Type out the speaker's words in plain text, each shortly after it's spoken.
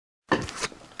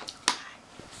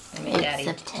Daddy.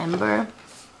 September.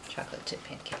 Chocolate chip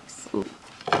pancakes. Ooh.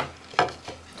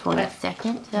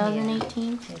 22nd,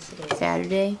 2018. Yeah. Yes, it is.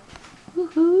 Saturday.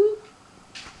 Woohoo!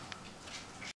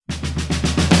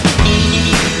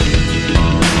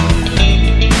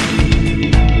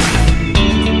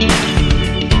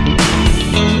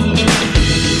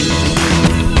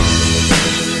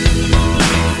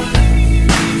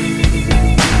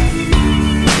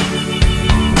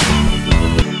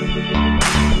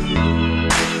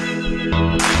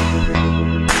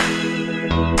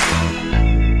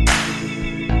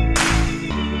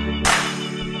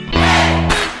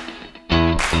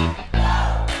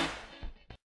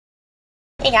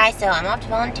 Hey guys, so I'm off to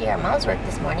volunteer at Mom's work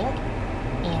this morning,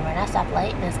 and we're at a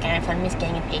stoplight, and this guy in front of me is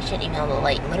getting impatient, even though the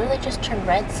light literally just turned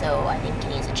red, so I think he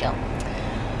needs to chill.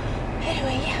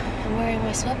 Anyway, yeah, I'm wearing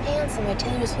my sweatpants and my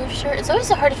Taylor Swift shirt. It's always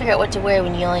so hard to figure out what to wear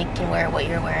when you only can wear what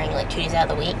you're wearing like 2 days out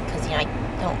of the week, because, you know, I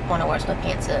don't want to wear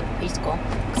sweatpants at preschool,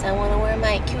 because I want to wear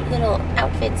my cute little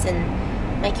outfits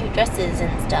and my cute dresses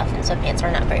and stuff, and sweatpants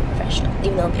are not very professional,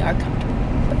 even though they are comfortable,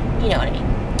 but you know what I mean.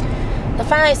 So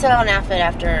finally I settled on an outfit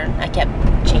after I kept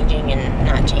changing and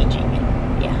not changing,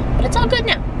 and yeah, but it's all good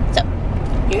now. So,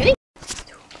 here you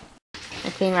go. I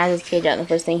clean Raz's cage out, and the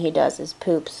first thing he does is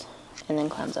poops and then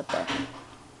climbs up there.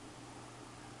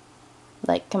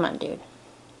 Like, come on, dude.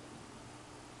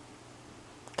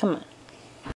 Come on.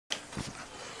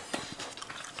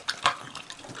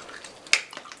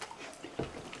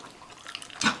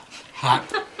 Hot.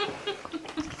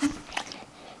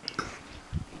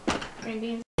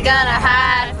 Gonna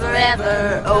hide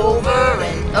forever, over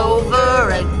and over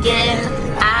again.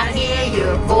 I hear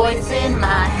your voice in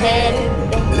my head.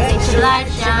 Let your light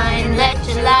shine, let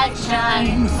your light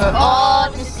shine for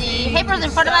all to see. Papers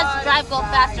in front of us, drive, go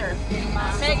faster.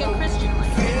 Meg and Christian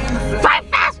like. Drive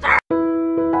faster!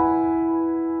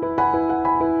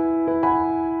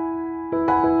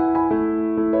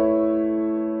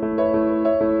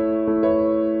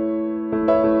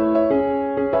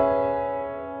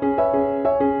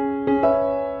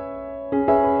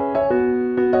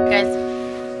 Guys,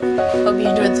 hope you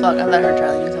enjoyed this vlog. I let her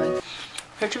Charlie do something.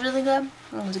 Church was really good.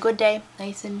 It was a good day,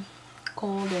 nice and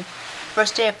cold, and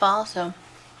first day of fall. So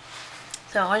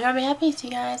I want y'all to be happy. See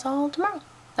you guys all tomorrow.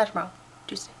 Not tomorrow,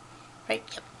 Tuesday, right?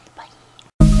 Yep.